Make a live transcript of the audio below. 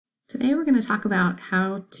Today we're going to talk about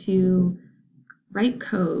how to write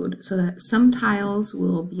code so that some tiles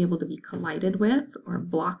will be able to be collided with or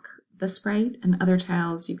block the sprite, and other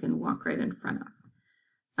tiles you can walk right in front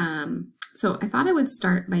of. So I thought I would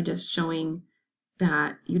start by just showing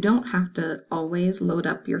that you don't have to always load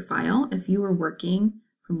up your file. If you were working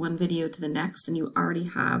from one video to the next and you already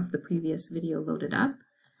have the previous video loaded up,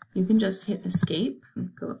 you can just hit escape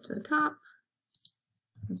and go up to the top.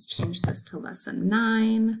 Let's change this to lesson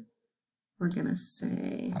 9. We're going to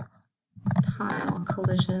say tile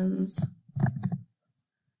collisions,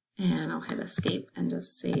 and I'll hit escape and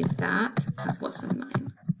just save that as lesson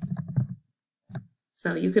 9.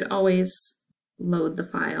 So you could always load the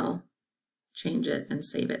file, change it, and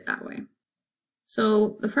save it that way.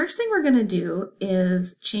 So the first thing we're going to do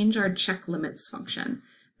is change our check limits function,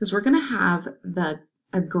 because we're going to have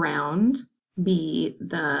a ground be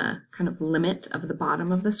the kind of limit of the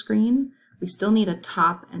bottom of the screen. We still need a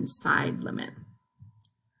top and side limit.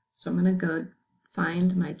 So I'm going to go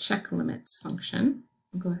find my check limits function.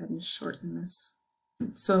 I'll go ahead and shorten this.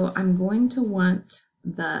 So I'm going to want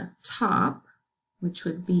the top, which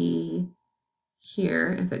would be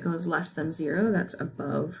here. If it goes less than 0, that's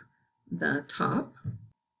above the top.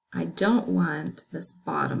 I don't want this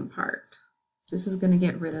bottom part. This is going to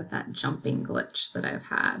get rid of that jumping glitch that I've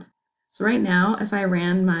had. So right now, if I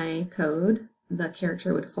ran my code, the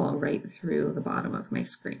character would fall right through the bottom of my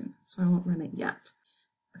screen. So I won't run it yet.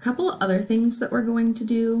 A couple other things that we're going to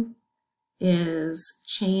do is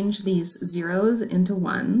change these zeros into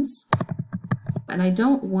ones. And I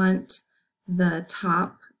don't want the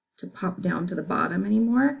top to pop down to the bottom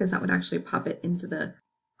anymore, because that would actually pop it into the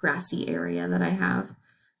grassy area that I have.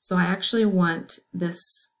 So I actually want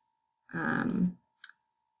this,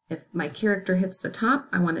 if my character hits the top,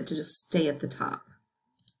 I want it to just stay at the top.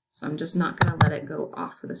 So I'm just not going to let it go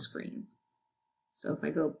off of the screen. So if I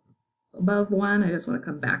go above 1, I just want to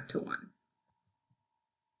come back to 1.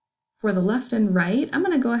 For the left and right, I'm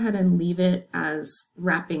going to go ahead and leave it as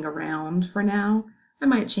wrapping around for now. I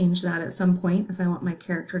might change that at some point if I want my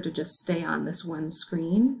character to just stay on this one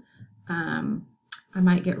screen. I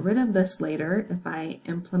might get rid of this later if I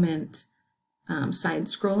implement side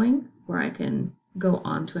scrolling, where I can go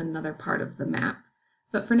on to another part of the map.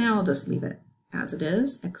 But for now, I'll just leave it as it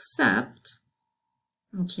is, except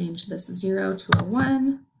I'll change this 0 to a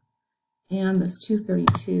 1 and this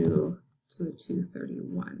 232 to a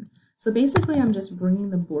 231. So basically, I'm just bringing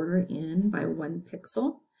the border in by 1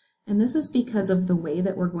 pixel. And this is because of the way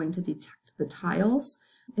that we're going to detect the tiles.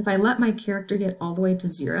 If I let my character get all the way to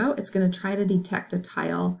 0, it's going to try to detect a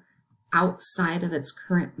tile outside of its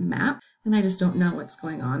current map. And I just don't know what's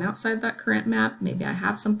going on outside that current map. Maybe I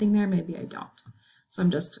have something there, maybe I don't. So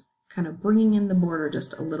I'm just kind of bringing in the border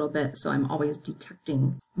just a little bit, so I'm always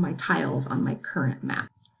detecting my tiles on my current map.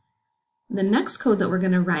 The next code that we're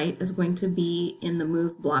going to write is going to be in the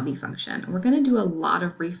move blobby function. We're going to do a lot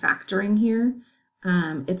of refactoring here.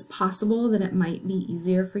 It's possible that it might be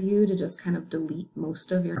easier for you to just kind of delete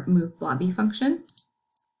most of your move blobby function.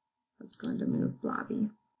 Let's go into move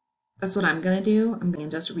blobby. That's what I'm going to do. I'm going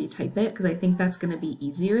to just retype it because I think that's going to be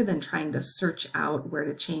easier than trying to search out where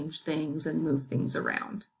to change things and move things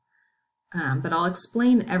around. But I'll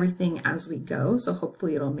explain everything as we go, so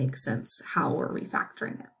hopefully it'll make sense how we're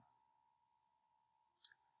refactoring it.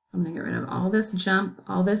 So I'm going to get rid of all this jump,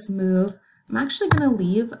 all this move. I'm actually going to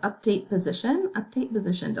leave update position. Update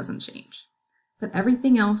position doesn't change, but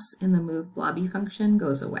everything else in the move blobby function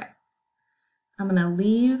goes away. I'm going to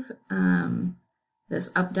leave this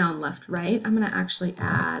up, down, left, right. I'm going to actually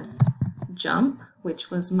add jump, which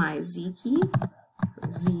was my Z key,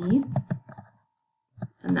 so Z,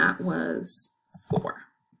 and that was 4,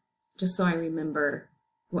 just so I remember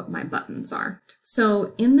what my buttons are.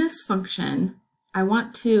 So in this function, I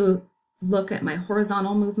want to look at my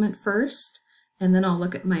horizontal movement first, and then I'll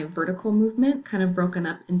look at my vertical movement, kind of broken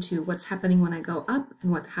up into what's happening when I go up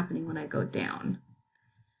and what's happening when I go down.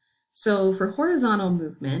 So for horizontal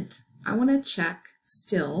movement, I want to check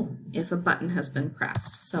still if a button has been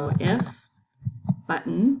pressed. So if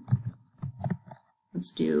button,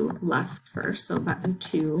 let's do left first, so button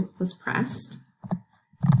 2 was pressed,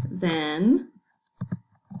 then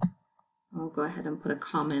I'll go ahead and put a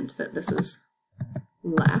comment that this is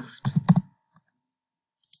left.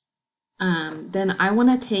 Then I want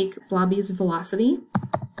to take Blobby's velocity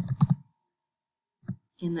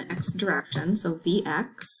in the x direction, so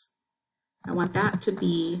Vx. I want that to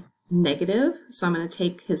be negative, so I'm going to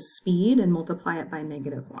take his speed and multiply it by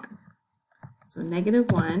 -1. So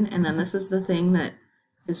 -1, and then this is the thing that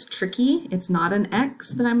is tricky. It's not an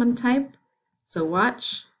x that I'm going to type. So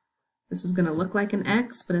watch. This is going to look like an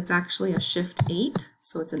X, but it's actually a shift 8,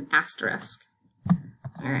 so it's an asterisk.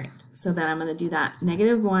 All right, so then I'm going to do that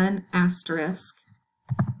 -1 asterisk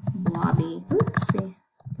blobby, oopsie,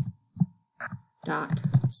 dot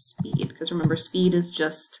speed, because remember speed is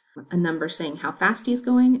just a number saying how fast he's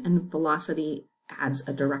going, and velocity adds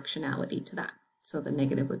a directionality to that. So the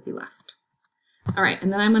negative would be left. All right,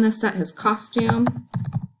 and then I'm going to set his costume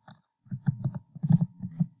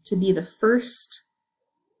to be the first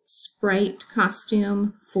sprite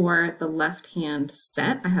costume for the left-hand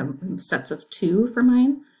set. I have sets of 2 for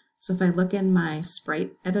mine. So if I look in my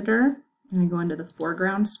sprite editor and I go into the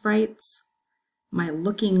foreground sprites, my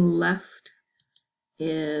looking left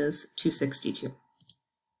is 262.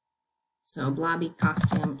 So blobby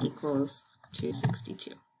costume equals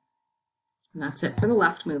 262. And that's it for the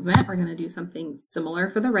left movement. We're going to do something similar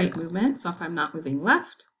for the right movement. So if I'm not moving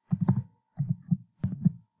left,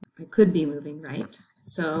 I could be moving right.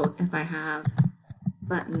 So if I have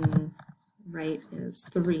button right is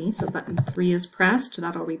 3, so button 3 is pressed,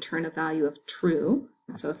 that'll return a value of true.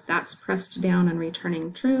 So if that's pressed down and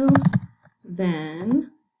returning true,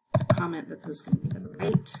 then comment that this is going to be the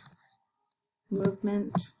right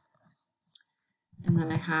movement. And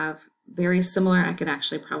then I have very similar, I could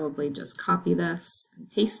actually probably just copy this and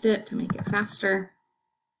paste it to make it faster.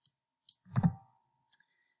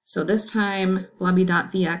 So this time,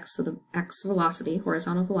 blobby.vx, so the x velocity,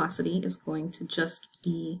 horizontal velocity, is going to just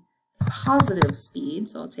be positive speed.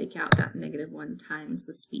 So I'll take out that -1 times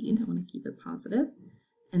the speed. I want to keep it positive.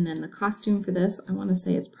 And then the costume for this, I want to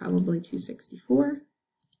say it's probably 264.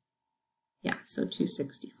 Yeah, so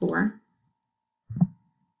 264.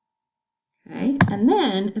 Okay, and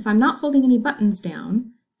then if I'm not holding any buttons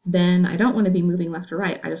down, then I don't want to be moving left or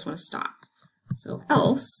right. I just want to stop. So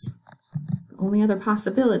else, the only other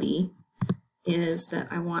possibility is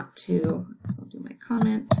that I want to, so I'll do my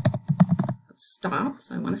comment, stop.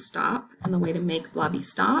 So I want to stop, and the way to make blobby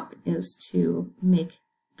stop is to make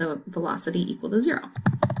the velocity equal to 0.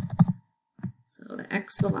 So the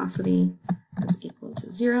x velocity is equal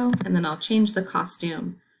to 0, and then I'll change the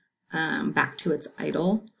costume back to its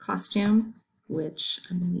idle costume, which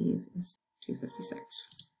I believe is 256.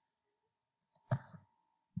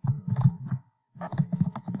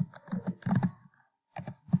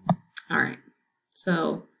 All right,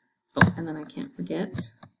 so, oh, and then I can't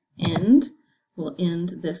forget, end. We'll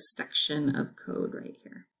end this section of code right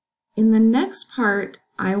here. In the next part,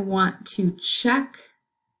 I want to check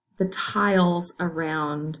the tiles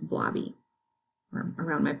around blobby, or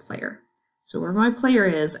around my player. So where my player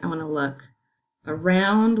is, I want to look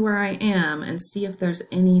around where I am and see if there's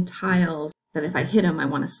any tiles that if I hit them, I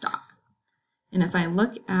want to stop. And if I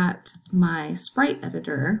look at my sprite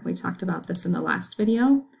editor, we talked about this in the last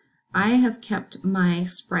video, I have kept my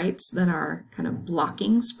sprites that are kind of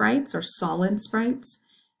blocking sprites or solid sprites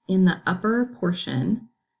in the upper portion.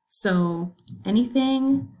 So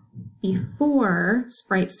anything before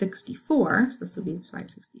sprite 64, so this would be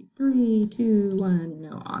sprite 63, 2, 1, you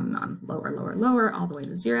know, on and on, lower, lower, lower, all the way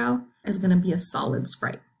to 0, is going to be a solid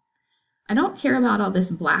sprite. I don't care about all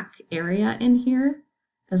this black area in here.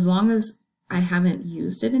 As long as I haven't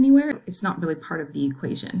used it anywhere, it's not really part of the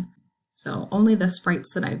equation. So only the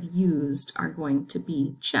sprites that I've used are going to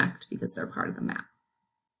be checked because they're part of the map.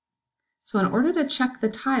 So in order to check the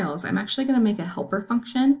tiles, I'm actually going to make a helper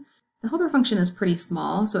function. The helper function is pretty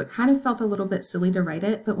small, so it kind of felt a little bit silly to write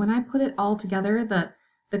it, but when I put it all together,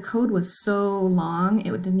 the code was so long,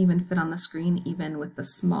 it didn't even fit on the screen, even with the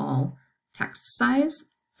small text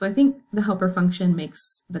size. So I think the helper function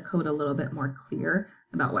makes the code a little bit more clear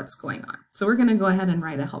about what's going on. So we're going to go ahead and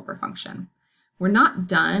write a helper function. We're not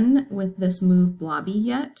done with this move blobby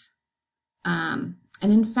yet. And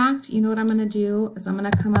in fact, you know what I'm going to do is I'm going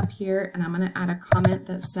to come up here and I'm going to add a comment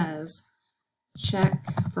that says,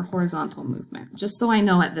 check for horizontal movement, just so I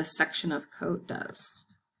know what this section of code does.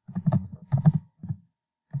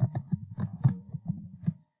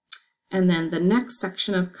 And then the next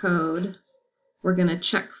section of code, we're going to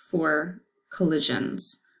check for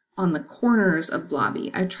collisions on the corners of blobby.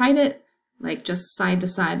 I tried it like just side to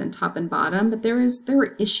side and top and bottom, but there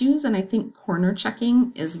were issues, and I think corner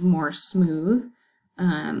checking is more smooth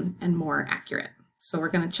and more accurate. So we're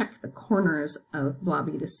going to check the corners of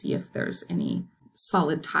blobby to see if there's any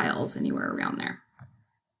solid tiles anywhere around there.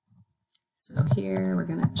 So here we're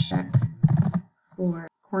going to check for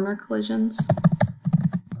corner collisions.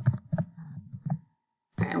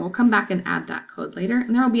 Okay, and we'll come back and add that code later,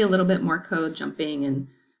 and there will be a little bit more code jumping and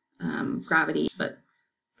gravity, but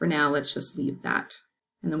for now let's just leave that.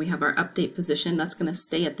 And then we have our update position that's going to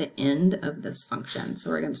stay at the end of this function.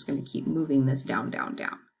 So we're just going to keep moving this down, down,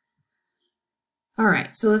 down. All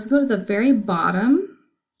right, so let's go to the very bottom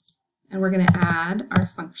and we're going to add our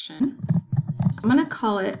function. I'm going to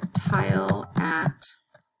call it tile at,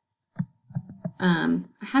 I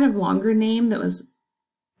had a longer name that was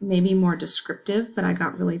maybe more descriptive, but I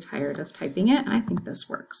got really tired of typing it, and I think this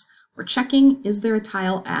works. We're checking, is there a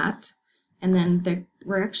tile at? And then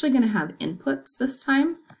we're actually going to have inputs this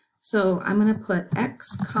time. So I'm going to put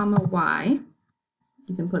x comma y.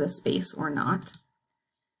 You can put a space or not.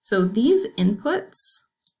 So these inputs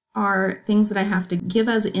are things that I have to give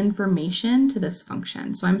as information to this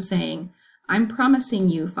function. So I'm saying, I'm promising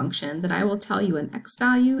you, function, that I will tell you an x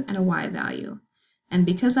value and a y value. And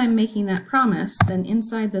because I'm making that promise, then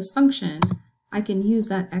inside this function, I can use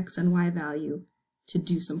that x and y value to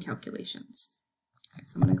do some calculations. Okay,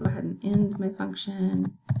 so I'm going to go ahead and end my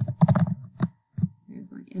function.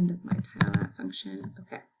 There's my end of my tile at function.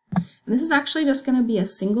 Okay, and this is actually just going to be a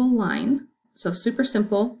single line. So super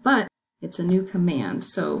simple, but it's a new command.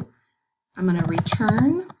 So I'm going to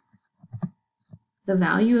return the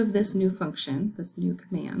value of this new function, this new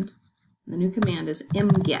command. The new command is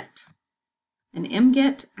mget. And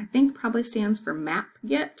mget, I think, probably stands for map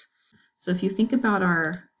get. So if you think about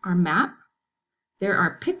our map, there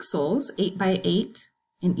are pixels, 8 by 8,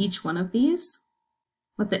 in each one of these.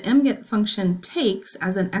 What the mget function takes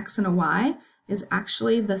as an x and a y is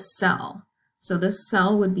actually the cell. So this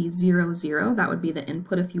cell would be 0, 0. That would be the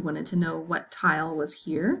input if you wanted to know what tile was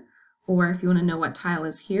here. Or if you want to know what tile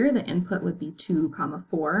is here, the input would be 2,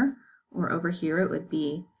 4. Or over here it would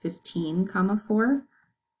be 15, 4.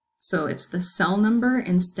 So it's the cell number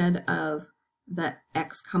instead of the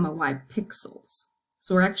x, y pixels.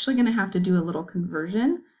 So we're actually going to have to do a little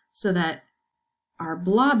conversion so that our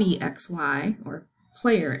blobby xy, or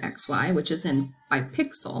player xy, which is in by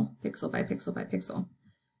pixel, pixel by pixel by pixel,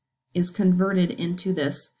 is converted into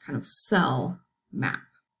this kind of cell map.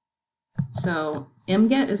 So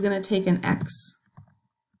mget is going to take an x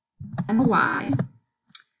and a y.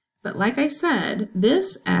 But like I said,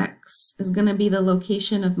 this x is going to be the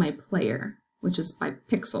location of my player, which is by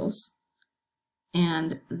pixels.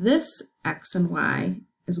 And this x and y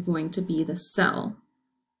is going to be the cell.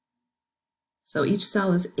 So each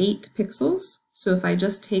cell is 8 pixels. So if I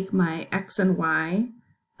just take my x and y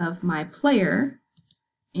of my player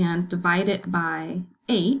and divide it by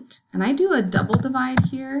 8, and I do a double divide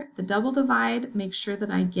here, the double divide makes sure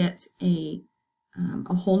that I get a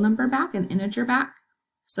whole number back, an integer back.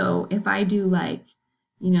 So if I do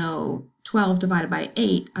 12 divided by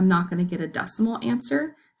 8, I'm not going to get a decimal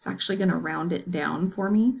answer. It's actually going to round it down for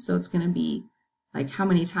me. So it's going to be like, how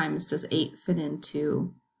many times does 8 fit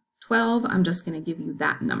into 12? I'm just going to give you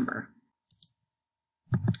that number.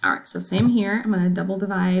 All right, so same here. I'm going to double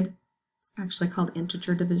divide. It's actually called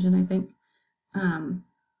integer division, I think,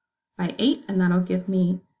 by 8, and that'll give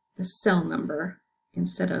me the cell number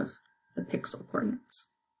instead of the pixel coordinates.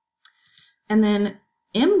 And then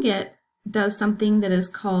mget does something that is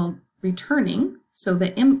called returning. So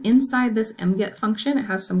the inside this mget function, it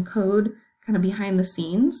has some code kind of behind the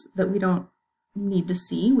scenes that we don't need to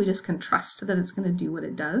see. We just can trust that it's going to do what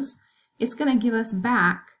it does. It's going to give us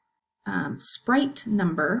back sprite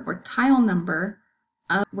number or tile number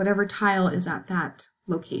of whatever tile is at that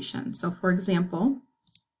location. So for example,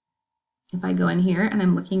 if I go in here and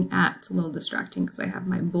I'm looking at, it's a little distracting because I have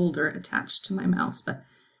my boulder attached to my mouse, but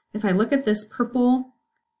if I look at this purple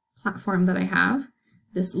platform that I have,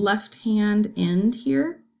 this left-hand end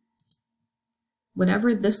here,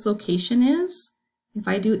 whatever this location is, if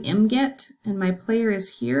I do mget and my player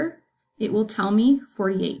is here, it will tell me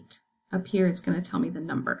 48. Up here, it's going to tell me the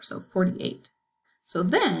number, so 48. So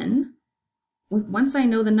then, once I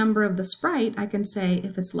know the number of the sprite, I can say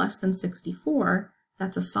if it's less than 64,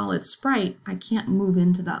 that's a solid sprite. I can't move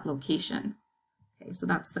into that location. Okay, so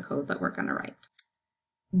that's the code that we're going to write.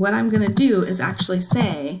 What I'm going to do is actually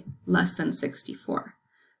say less than 64.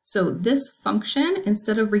 So this function,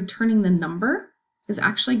 instead of returning the number, is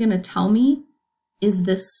actually going to tell me, is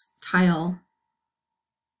this tile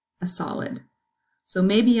a solid? So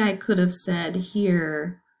maybe I could have said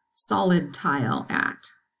here, solid tile at,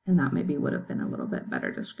 and that maybe would have been a little bit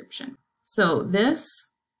better description. So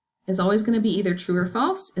this is always going to be either true or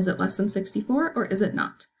false. Is it less than 64 or is it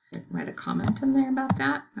not? Write a comment in there about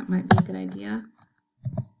that. That might be a good idea.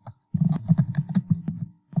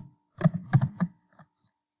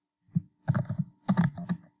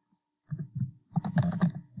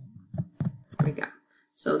 There we go.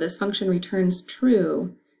 So this function returns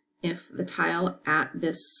true if the tile at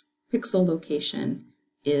this pixel location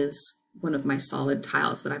is one of my solid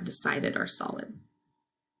tiles that I've decided are solid.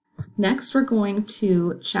 Next, we're going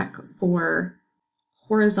to check for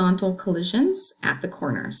horizontal collisions at the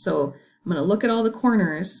corner. So I'm going to look at all the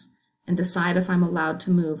corners and decide if I'm allowed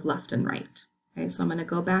to move left and right. Okay, so I'm going to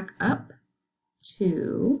go back up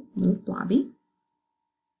to move Blobby.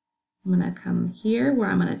 I'm going to come here where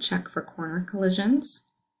I'm going to check for corner collisions.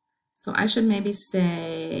 So I should maybe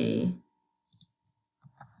say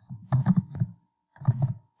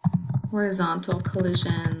horizontal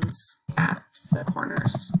collisions at the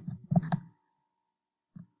corners.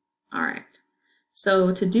 All right,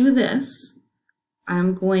 so to do this,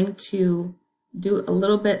 I'm going to do a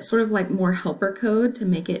little bit sort of like more helper code to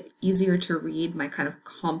make it easier to read my kind of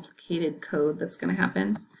complicated code that's going to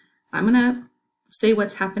happen. I'm going to say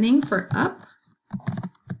what's happening for up,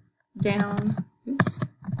 down, oops,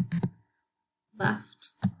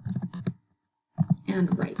 left,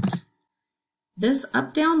 and right. This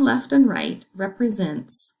up, down, left, and right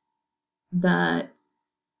represents the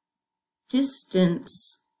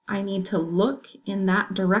distance I need to look in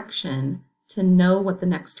that direction to know what the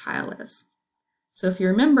next tile is. So if you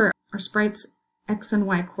remember, our sprite's X and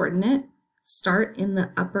Y coordinate start in the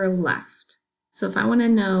upper left. So if I want to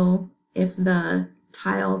know if the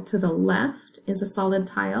tile to the left is a solid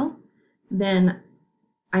tile, then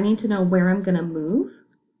I need to know where I'm going to move.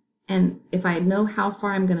 And if I know how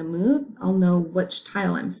far I'm going to move, I'll know which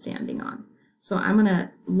tile I'm standing on. So I'm going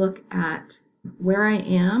to look at where I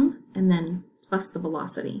am and then plus the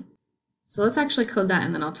velocity. So let's actually code that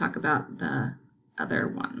and then I'll talk about the other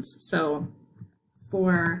ones. So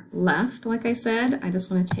for left, like I said, I just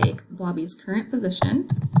want to take Blobby's current position.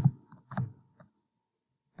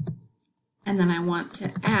 And then I want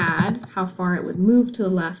to add how far it would move to the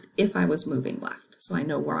left if I was moving left. So I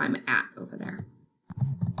know where I'm at over there.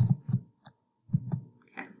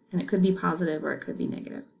 Okay, and it could be positive or it could be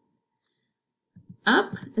negative.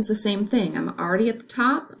 Up is the same thing. I'm already at the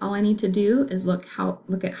top. All I need to do is look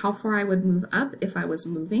at how far I would move up if I was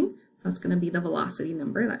moving. So that's going to be the velocity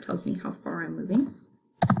number. That tells me how far I'm moving.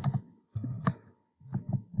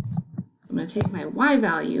 So I'm going to take my Y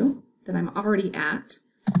value that I'm already at,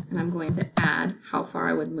 and I'm going to add how far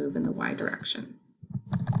I would move in the Y direction.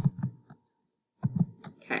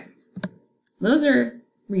 Okay, those are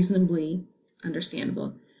reasonably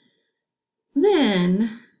understandable.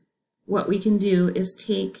 Then what we can do is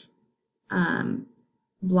take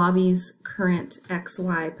Blobby's current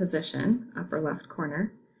XY position, upper left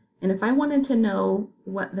corner, and if I wanted to know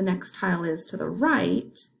what the next tile is to the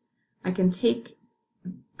right, I can take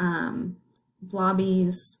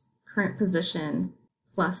Blobby's current position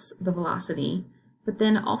plus the velocity, but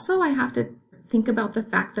then also I have to think about the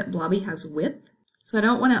fact that Blobby has width. So I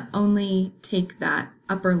don't want to only take that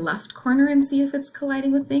upper left corner and see if it's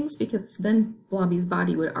colliding with things, because then Blobby's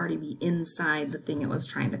body would already be inside the thing it was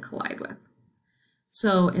trying to collide with.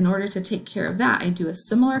 So in order to take care of that, I do a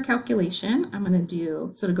similar calculation. I'm going to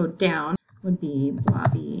do, so to go down would be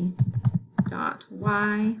Blobby dot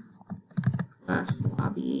y plus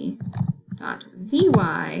Blobby dot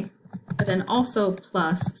vy, but then also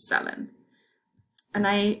plus 7. And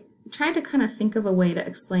I tried to kind of think of a way to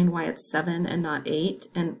explain why it's 7 and not 8,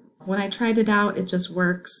 and when I tried it out, it just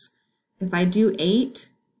works. If I do 8,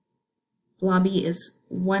 Blobby is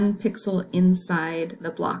 1 pixel inside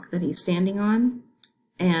the block that he's standing on,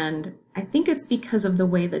 and I think it's because of the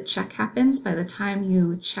way the check happens. By the time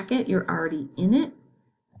you check it, you're already in it,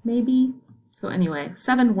 maybe. So anyway,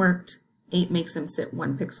 7 worked, 8 makes him sit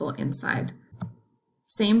 1 pixel inside.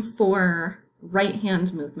 Same for right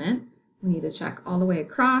hand movement. We need to check all the way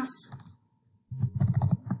across.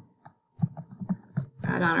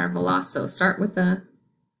 Add on our velocity. So start with the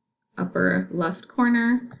upper left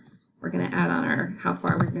corner. We're going to add on our how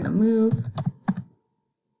far we're going to move.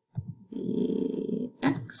 The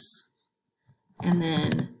X. And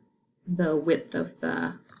then the width of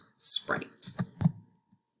the sprite.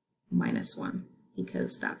 -1,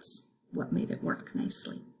 because that's what made it work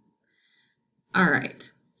nicely. All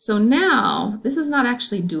right. So now, this is not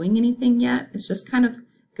actually doing anything yet. It's just kind of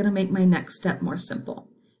going to make my next step more simple.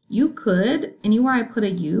 You could, anywhere I put a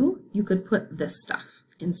U, you could put this stuff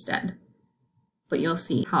instead. But you'll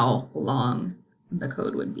see how long the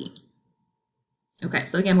code would be. Okay,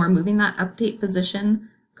 so again, we're moving that update position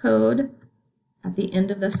code at the end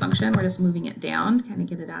of this function. We're just moving it down to kind of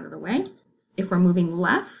get it out of the way. If we're moving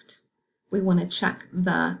left, we want to check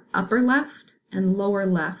the upper left and lower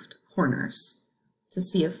left corners to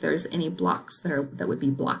see if there's any blocks that would be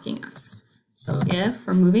blocking us. So if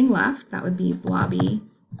we're moving left, that would be Blobby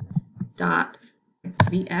dot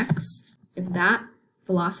vx. If that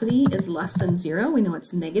velocity is less than 0, we know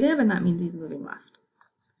it's negative, and that means he's moving left.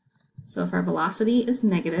 So if our velocity is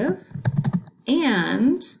negative,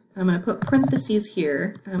 and I'm going to put parentheses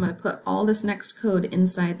here, and I'm going to put all this next code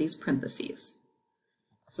inside these parentheses.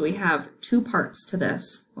 So we have two parts to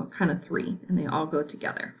this, well, kind of three, and they all go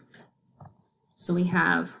together. So we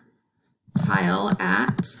have tile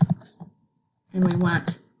at, and we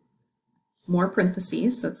want more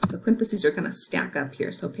parentheses. So the parentheses are going to stack up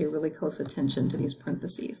here, so pay really close attention to these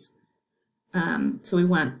parentheses. So we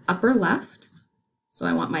want upper left. So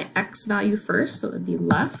I want my x value first, so it would be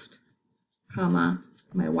left, comma,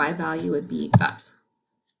 my y value would be up.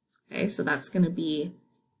 Okay, so that's going to be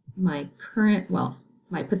my current, well,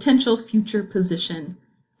 my potential future position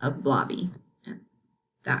of Blobby, and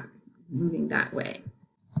that moving that way.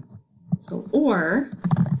 So, or,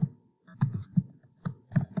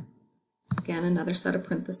 again, another set of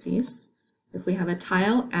parentheses. If we have a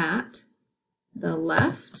tile at the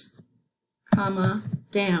left, comma,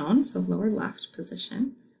 down, so lower left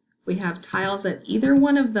position, if we have tiles at either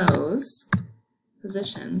one of those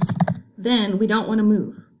positions, then we don't want to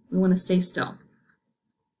move. We want to stay still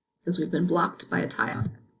because we've been blocked by a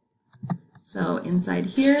tile. So inside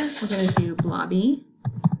here, we're going to do Blobby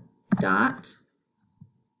dot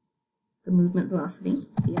the movement velocity,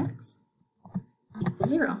 dx, equals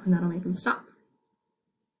 0, and that'll make him stop.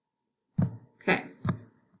 Okay.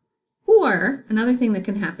 Or another thing that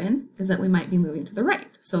can happen is that we might be moving to the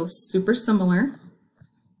right. So super similar.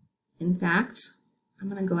 In fact, I'm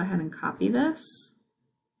going to go ahead and copy this.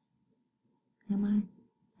 Am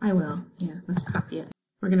I? I will. Yeah, let's copy it.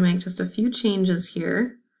 We're going to make just a few changes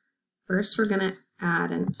here. First, we're going to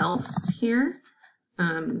add an else here.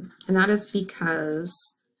 And that is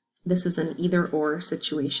because this is an either-or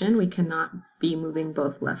situation. We cannot be moving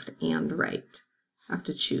both left and right. Have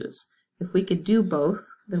to choose. If we could do both,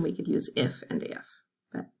 then we could use if and if,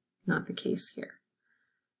 but not the case here.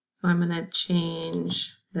 So I'm going to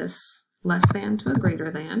change this less than to a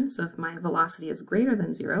greater than. So if my velocity is greater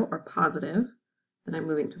than 0 or positive, then I'm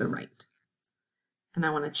moving to the right. And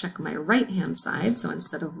I want to check my right-hand side. So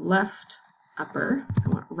instead of left upper, I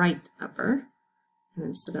want right upper. And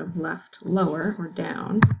instead of left lower or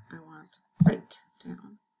down, I want right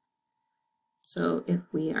down. So if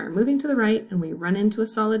we are moving to the right and we run into a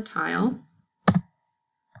solid tile,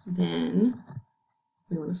 then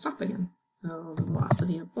we want to stop again. So the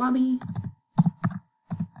velocity of Blobby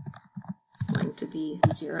is going to be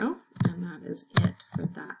 0, and that is it for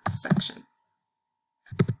that section.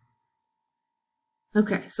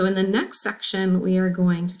 Okay, so in the next section, we are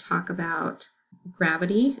going to talk about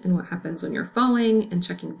gravity and what happens when you're falling and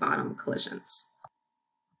checking bottom collisions.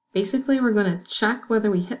 Basically, we're going to check whether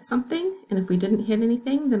we hit something, and if we didn't hit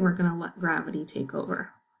anything, then we're going to let gravity take over.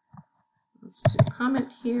 Let's do a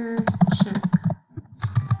comment here, check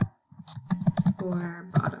for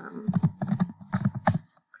bottom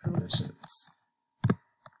collisions.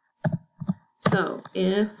 So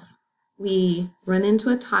if we run into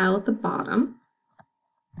a tile at the bottom,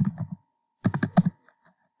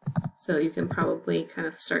 so you can probably kind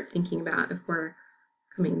of start thinking about if we're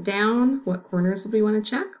coming down, what corners would we want to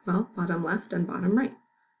check? Well, bottom left and bottom right.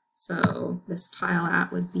 So this tile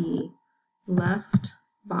at would be left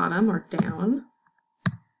bottom or down,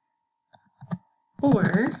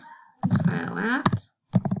 or tile at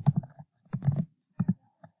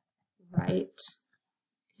right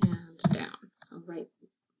and down, so right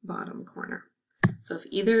bottom corner. So if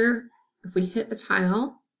we hit a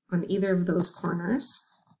tile on either of those corners,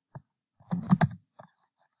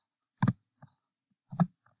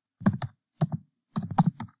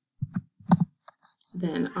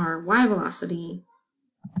 then our y velocity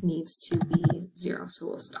needs to be 0, so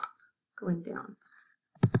we'll stop going down.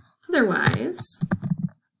 Otherwise,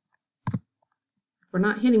 if we're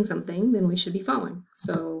not hitting something, then we should be falling.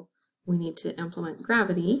 So we need to implement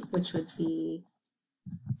gravity, which would be,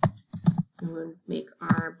 we would make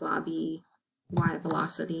our Blobby y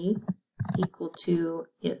velocity equal to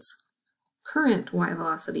its current y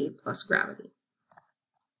velocity plus gravity.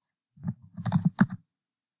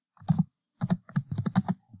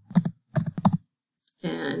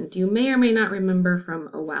 And you may or may not remember from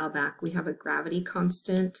a while back, we have a gravity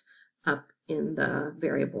constant up in the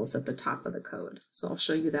variables at the top of the code. So I'll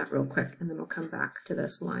show you that real quick, and then we'll come back to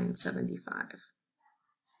this line 75.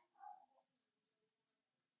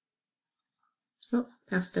 Oh,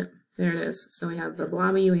 passed it. There it is. So we have the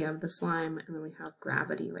Blobby, we have the slime, and then we have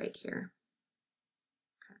gravity right here.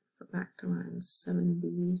 Okay, so back to line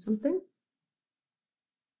 70 something.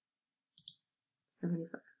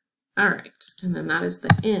 75. All right, and then that is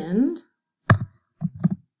the end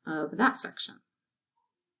of that section.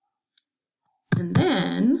 And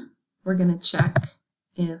then we're going to check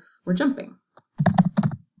if we're jumping.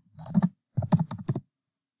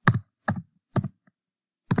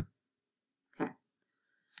 Okay.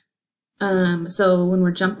 So when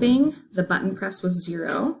we're jumping, the button press was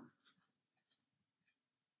 0.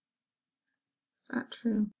 Is that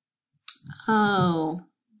true? Oh,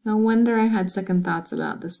 no wonder I had second thoughts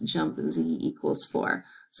about this jump z equals 4.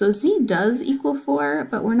 So z does equal 4,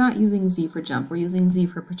 but we're not using z for jump. We're using z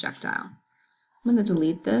for projectile. I'm going to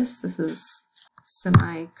delete this. This is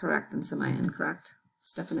semi-correct and semi-incorrect.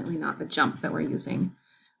 It's definitely not the jump that we're using.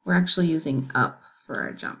 We're actually using up for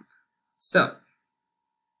our jump. So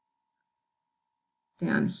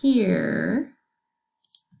down here,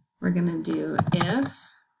 we're going to do if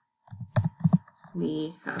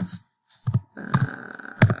we have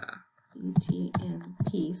BT and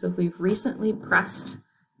P. So if we've recently pressed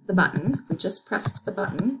the button, if we just pressed the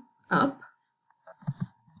button up,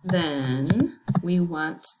 then we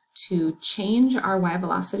want to change our y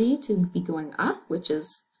velocity to be going up, which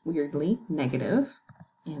is weirdly negative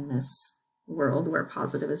in this world where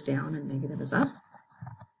positive is down and negative is up.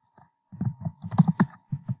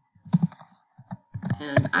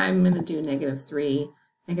 And I'm going to do -3.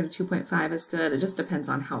 -2.5 is good. It just depends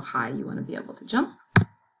on how high you want to be able to jump.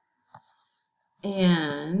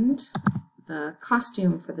 And the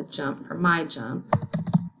costume for the jump, for my jump,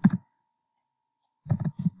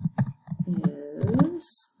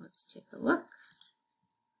 is, let's take a look.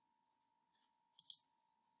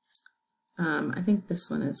 I think this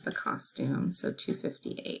one is the costume, so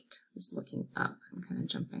 258 is looking up. I'm kind of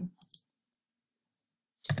jumping.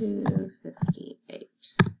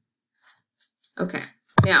 258. Okay,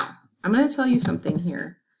 now I'm going to tell you something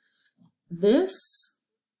here. This,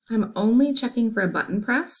 I'm only checking for a button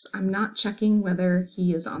press. I'm not checking whether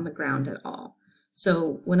he is on the ground at all.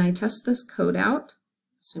 So when I test this code out,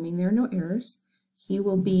 assuming there are no errors, he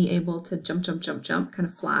will be able to jump, jump, jump, jump, kind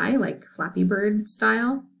of fly like Flappy Bird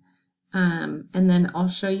style. And then I'll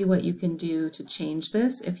show you what you can do to change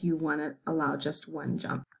this if you want to allow just one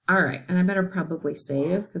jump. All right, and I better probably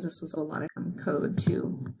save because this was a lot of code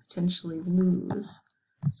to potentially lose.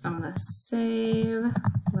 So I'm going to save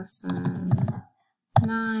lesson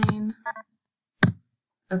 9.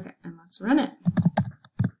 Okay, and let's run it.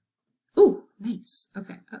 Ooh, nice.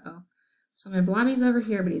 Okay, uh-oh. So my blobby's over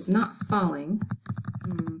here, but he's not falling.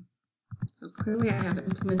 So clearly I have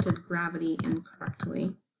implemented gravity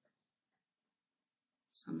incorrectly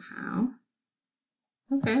somehow.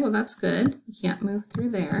 Okay, well that's good. You can't move through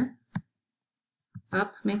there.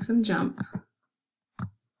 Up makes him jump.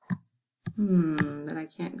 But I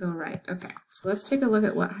can't go right. Okay, so let's take a look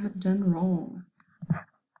at what I have done wrong.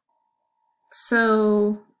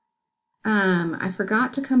 So I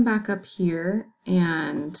forgot to come back up here,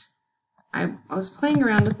 and I was playing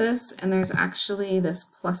around with this, and there's actually this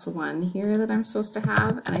 +1 here that I'm supposed to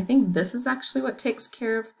have, and I think this is actually what takes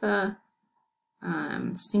care of the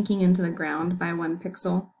sinking into the ground by 1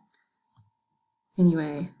 pixel.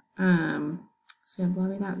 Anyway, so we have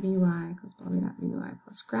blobby.vy equals blobby.vy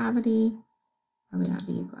plus gravity.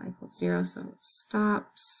 Blobby.vy equals 0, so it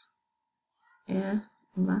stops if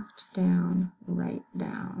left down, right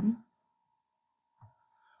down.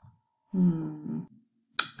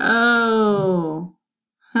 Oh,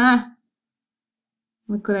 huh.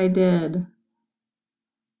 Look what I did.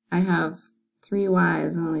 I have 3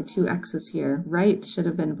 y's and only 2 x's here. Right should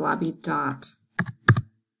have been blobby.x.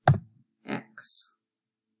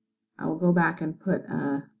 I will go back and put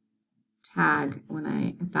a tag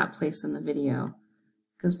at that place in the video,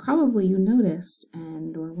 because probably you noticed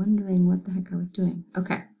and were wondering what the heck I was doing.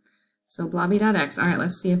 Okay, so blobby.x. All right,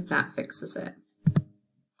 let's see if that fixes it.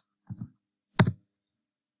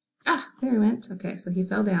 Ah, there he went. Okay, so he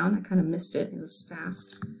fell down. I kind of missed it. It was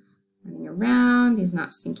fast. Running around. He's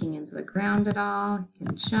not sinking into the ground at all. He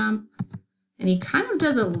can jump. And he kind of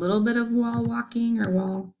does a little bit of wall walking or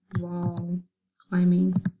wall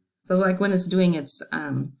climbing. So like when it's doing its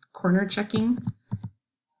corner checking,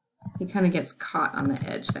 he kind of gets caught on the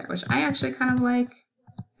edge there, which I actually kind of like.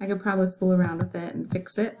 I could probably fool around with it and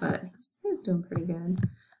fix it, but he's doing pretty good.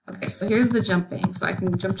 Okay, so here's the jumping. So I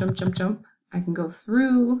can jump, jump, jump, jump. I can go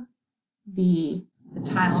through the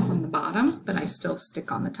tile from the bottom, but I still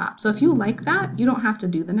stick on the top. So if you like that, you don't have to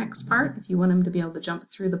do the next part. If you want him to be able to jump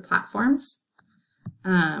through the platforms,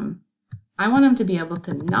 I want him to be able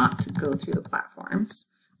to not go through the platforms.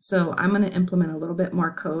 So I'm going to implement a little bit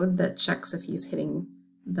more code that checks if he's hitting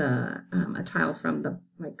the a tile from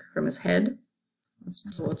from his head. Let's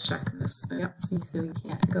double check this. Yep, see, so he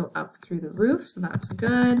can't go up through the roof, so that's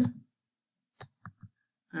good.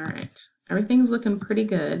 All right, everything's looking pretty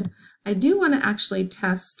good. I do want to actually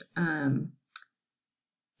test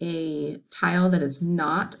a tile that is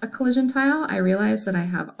not a collision tile. I realize that I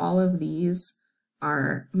have all of these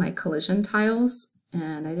are my collision tiles,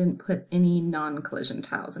 and I didn't put any non-collision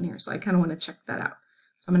tiles in here, so I kind of want to check that out.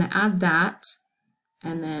 So I'm going to add that,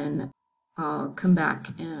 and then I'll come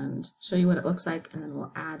back and show you what it looks like, and then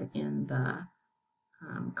we'll add in the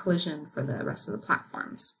collision for the rest of the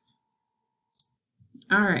platforms.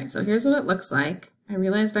 All right, so here's what it looks like. I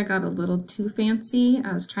realized I got a little too fancy.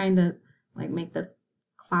 I was trying to like make the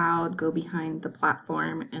cloud go behind the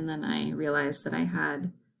platform, and then I realized that I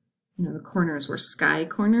had, you know, the corners were sky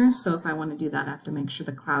corners, so if I want to do that, I have to make sure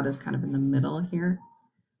the cloud is kind of in the middle here.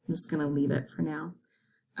 I'm just going to leave it for now.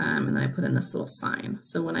 And then I put in this little sign.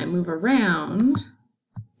 So when I move around,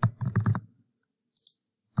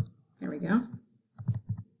 there we go.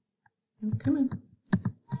 Oh, come on.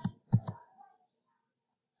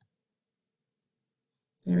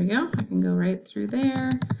 There we go. I can go right through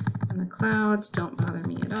there, and the clouds don't bother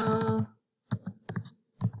me at all.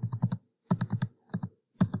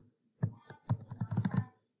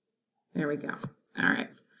 There we go. All right.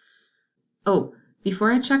 Oh,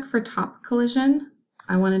 before I check for top collision,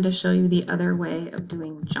 I wanted to show you the other way of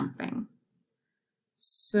doing jumping.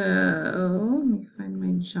 So let me find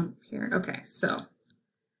my jump here. Okay, so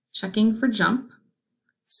checking for jump.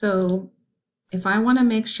 So if I want to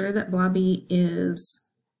make sure that Blobby is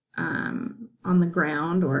on the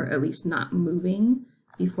ground, or at least not moving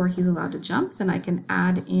before he's allowed to jump, then I can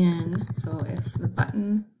add in, so if the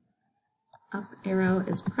button up arrow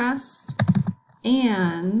is pressed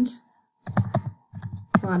and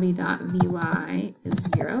Blobby.vy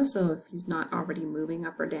is 0, so if he's not already moving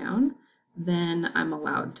up or down, then I'm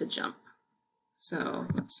allowed to jump. So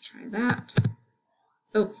let's try that.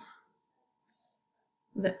 Oh.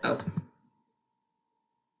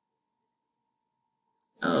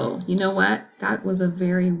 Oh, you know what? That was a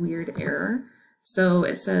very weird error. So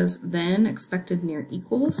it says then expected near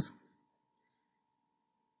equals.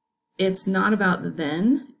 It's not about the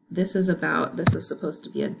then. This is supposed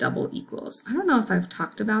to be a double equals. I don't know if I've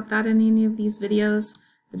talked about that in any of these videos,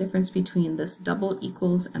 the difference between this double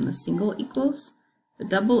equals and the single equals. The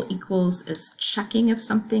double equals is checking if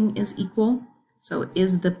something is equal. So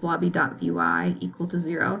is the blobby.vy equal to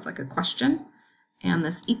 0? It's like a question. And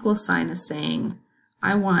this equal sign is saying,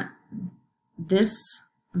 I want this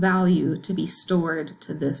value to be stored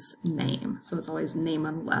to this name. So it's always name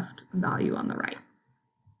on the left, value on the right.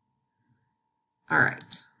 All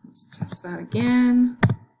right, let's test that again.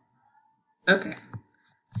 Okay,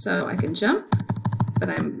 so I can jump, but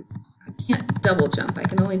I can't double jump. I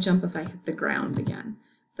can only jump if I hit the ground again.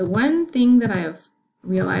 The one thing that I have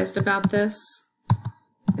realized about this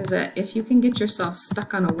is that if you can get yourself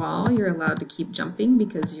stuck on a wall, you're allowed to keep jumping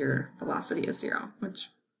because your velocity is 0, which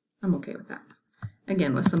I'm okay with that.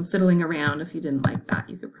 Again, with some fiddling around, if you didn't like that,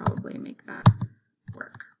 you could probably make that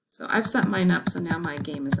work. So I've set mine up so now my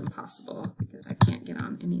game is impossible because I can't get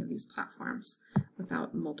on any of these platforms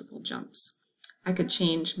without multiple jumps. I could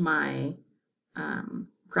change my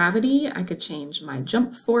gravity, I could change my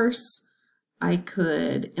jump force, I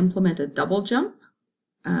could implement a double jump.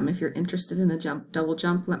 If you're interested in a double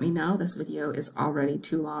jump, let me know. This video is already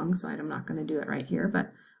too long, so I'm not going to do it right here,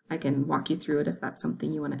 but I can walk you through it if that's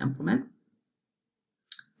something you want to implement.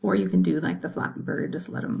 Or you can do like the Flappy Bird, just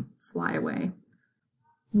let them fly away.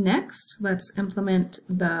 Next, let's implement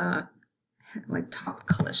the top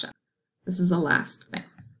collision. This is the last thing.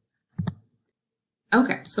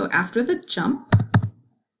 Okay, so after the jump,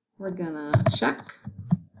 we're gonna check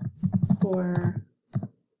for,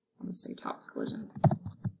 let's say top collision.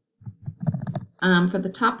 For the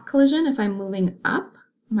top collision, if I'm moving up,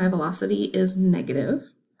 my velocity is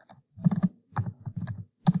negative.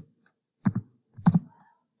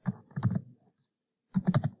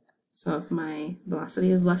 So if my velocity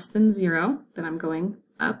is less than 0, then I'm going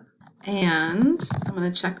up. And I'm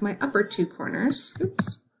going to check my upper two corners.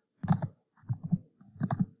 Oops.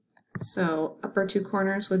 So upper two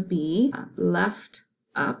corners would be left,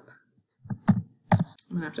 up. I'm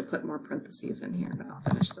going to have to put more parentheses in here, but I'll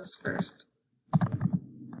finish this first.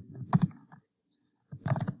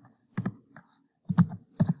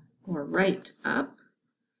 Or right, up.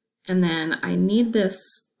 And then I need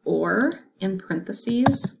this or in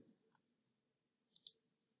parentheses.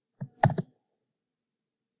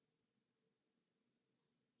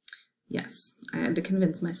 Yes, I had to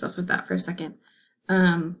convince myself of that for a second.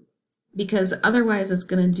 Because otherwise it's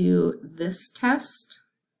going to do this test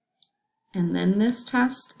and then this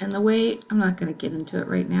test. And the way, I'm not going to get into it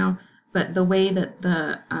right now, but the way that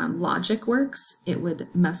the logic works, it would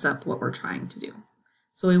mess up what we're trying to do.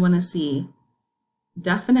 So we want to see,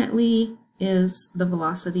 definitely is the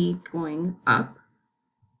velocity going up,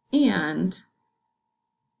 and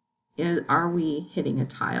are we hitting a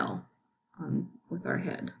tile with our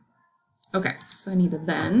head? Okay, so I need a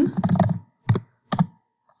then.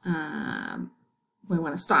 We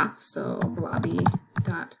want to stop, so blobby.vy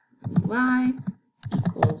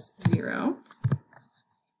equals 0.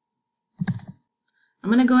 I'm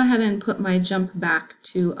going to go ahead and put my jump back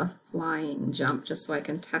to a flying jump just so I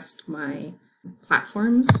can test my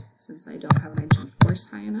platforms since I don't have my jump force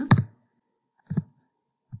high enough.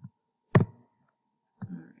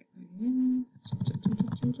 Alright, there it is.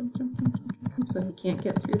 Jump. So he can't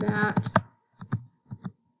get through that.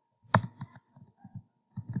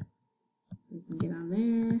 You can get on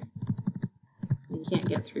there. You can't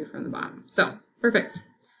get through from the bottom. So, perfect.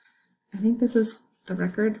 I think this is the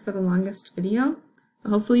record for the longest video.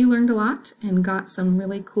 Hopefully you learned a lot and got some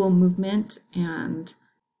really cool movement and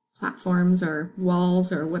platforms or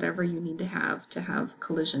walls or whatever you need to have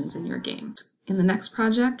collisions in your game. In the next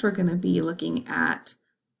project, we're going to be looking at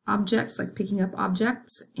objects, like picking up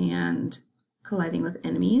objects and colliding with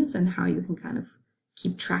enemies and how you can kind of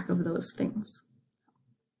keep track of those things.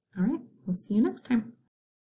 All right, we'll see you next time.